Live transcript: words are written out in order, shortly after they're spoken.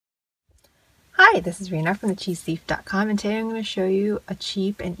Hi, this is Rena from thecheesethief.com, and today I'm going to show you a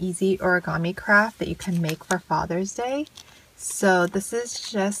cheap and easy origami craft that you can make for Father's Day. So this is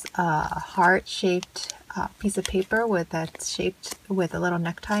just a heart-shaped piece of paper that's shaped with a little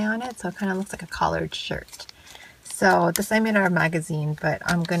necktie on it, so it kind of looks like a collared shirt. So this I made out of a magazine, but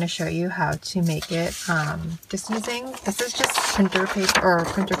I'm going to show you how to make it just using, this is just printer paper.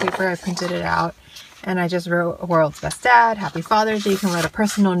 I printed it out. And I just wrote World's Best Dad, Happy Father's Day. You can write a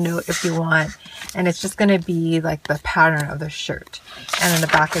personal note if you want. And it's just going to be like the pattern of the shirt. And then the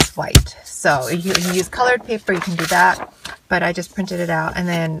back is white. So if you use colored paper, you can do that. But I just printed it out. And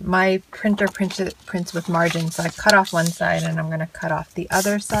then my printer prints with margins. So I cut off one side and I'm going to cut off the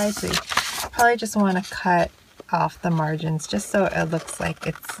other side. So you probably just want to cut off the margins just so it looks like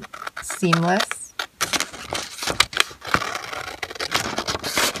it's seamless.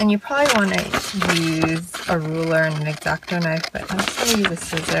 And you probably want to use a ruler and an X-Acto knife, but I'm just going to use a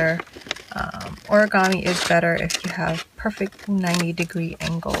scissor. Origami is better if you have perfect 90-degree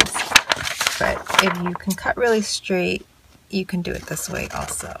angles. But if you can cut really straight, you can do it this way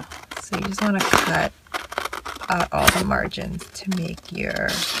also. So you just want to cut out all the margins to make your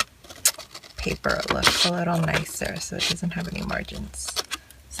paper look a little nicer so it doesn't have any margins.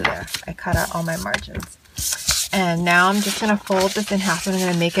 So there, I cut out all my margins. And now I'm just going to fold this in half and I'm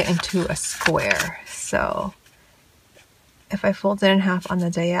going to make it into a square. So if I fold it in half on the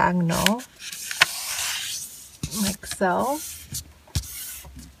diagonal, like so,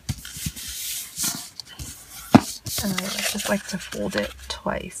 and I just like to fold it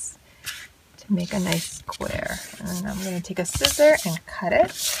twice to make a nice square. And then I'm going to take a scissor and cut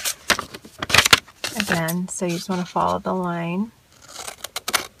it again. So you just want to follow the line.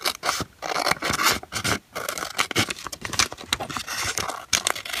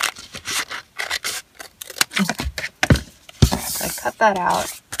 Cut that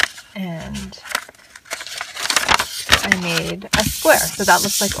out and I made a square. So that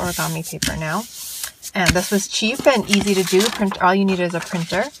looks like origami paper now. And this was cheap and easy to do. All you need is a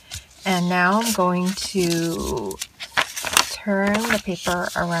printer. And now I'm going to turn the paper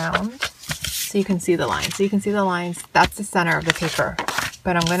around so you can see the lines. So you can see the lines. That's the center of the paper.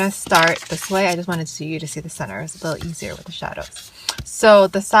 But I'm going to start this way. I just wanted you to see the center. It's a little easier with the shadows. So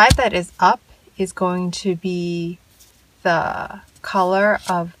the side that is up is going to be the color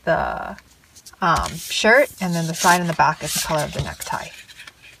of the shirt, and then the side and the back is the color of the necktie.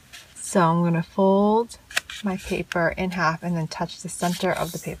 So I'm going to fold my paper in half and then touch the center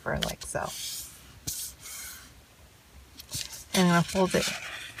of the paper like so. And I'm going to fold it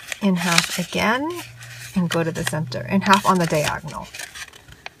in half again and go to the center, in half on the diagonal.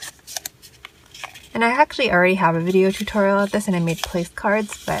 And I actually already have a video tutorial of this and I made place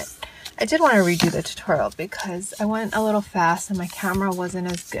cards, but I did want to redo the tutorial because I went a little fast and my camera wasn't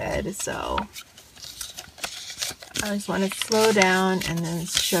as good, so I just want to slow down and then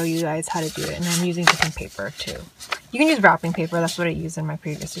show you guys how to do it. And I'm using different paper too. You can use wrapping paper, that's what I used in my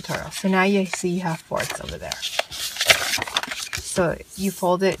previous tutorial. So now you see you have fourths over there. So you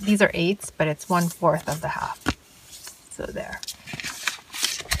fold it, these are eighths, but it's 1/4 of the half. So there.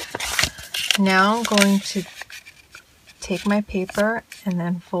 Now I'm going to take my paper and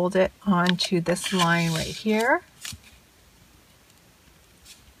then fold it onto this line right here.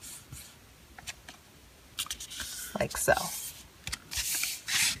 Like so.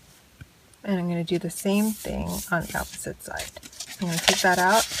 And I'm going to do the same thing on the opposite side. I'm going to take that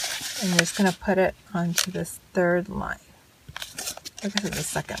out and I'm just going to put it onto this third line. I guess it's the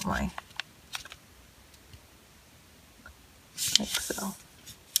second line. Like so.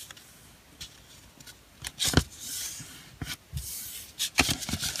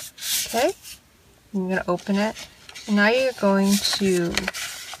 Okay, I'm going to open it, and now you're going to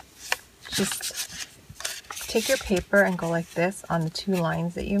just take your paper and go like this on the two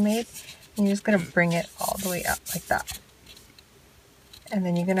lines that you made, and you're just going to bring it all the way up like that. And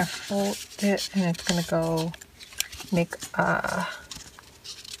then you're going to fold it, and it's going to go make a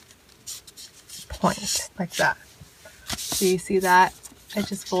point like that. So you see that? I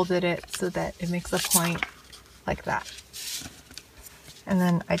just folded it so that it makes a point like that. And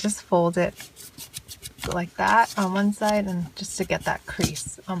then I just fold it like that on one side and just to get that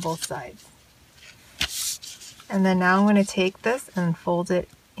crease on both sides. And then now I'm going to take this and fold it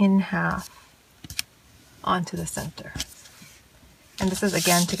in half onto the center. And this is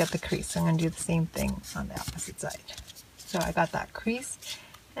again to get the crease. So I'm going to do the same thing on the opposite side. So I got that crease.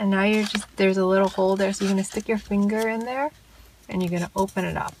 And now there's a little hole there. So you're going to stick your finger in there and you're going to open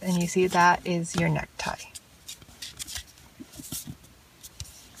it up. And you see that is your necktie.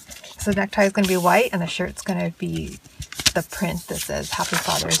 So the necktie is going to be white and the shirt's going to be the print that says Happy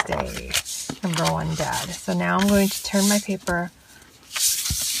Father's Day, #1 Dad. So now I'm going to turn my paper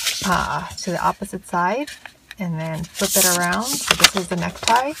to the opposite side and then flip it around. So this is the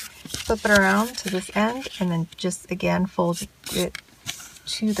necktie. Flip it around to this end and then just again fold it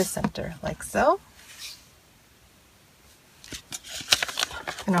to the center like so.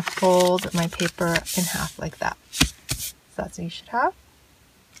 I'm going to fold my paper in half like that. So that's what you should have.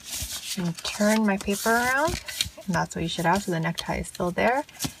 And turn my paper around, and that's what you should have. So the necktie is still there,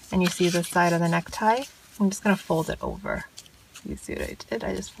 and you see the side of the necktie. I'm just going to fold it over. You see what I did?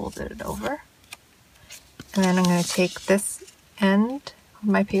 I just folded it over. And then I'm going to take this end of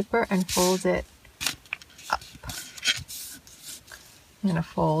my paper and fold it up. I'm going to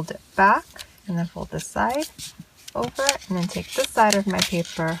fold it back, and then fold this side over, and then take this side of my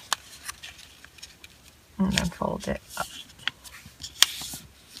paper and then fold it up.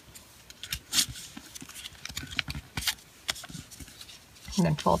 And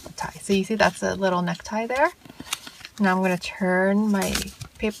then fold the tie. So you see that's a little necktie there. Now I'm going to turn my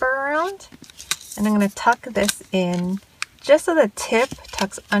paper around and I'm going to tuck this in just so the tip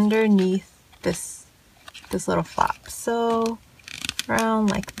tucks underneath this little flap. So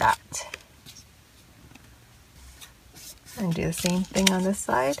around like that. And do the same thing on this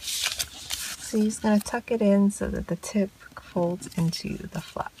side. So you're just going to tuck it in so that the tip folds into the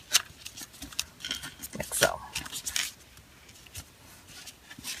flap. Like so.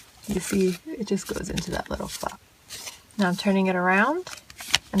 You see, it just goes into that little flap. Now I'm turning it around,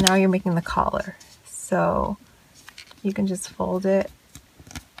 and now you're making the collar. So you can just fold it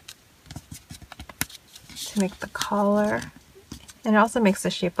to make the collar. And it also makes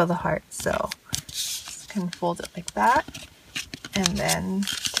the shape of the heart. So just can fold it like that, and then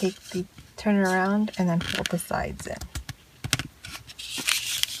turn it around, and then fold the sides in.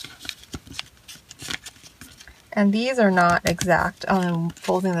 And these are not exact on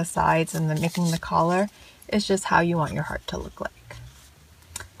folding the sides and then making the collar. It's just how you want your heart to look like.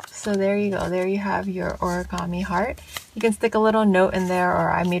 So there you go. There you have your origami heart. You can stick a little note in there, or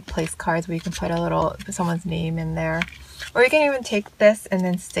I made place cards where you can put someone's name in there. Or you can even take this and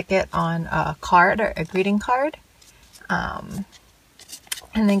then stick it on a card or a greeting card. And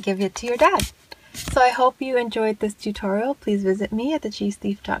then give it to your dad. So I hope you enjoyed this tutorial. Please visit me at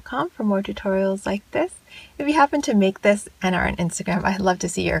thecheesethief.com for more tutorials like this. If you happen to make this and are on Instagram, I'd love to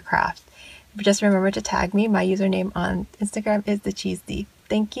see your craft. Just remember to tag me. My username on Instagram is thecheesethief.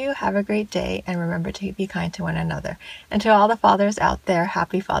 Thank you, have a great day, and remember to be kind to one another. And to all the fathers out there,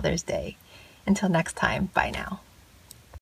 happy Father's Day. Until next time, bye now.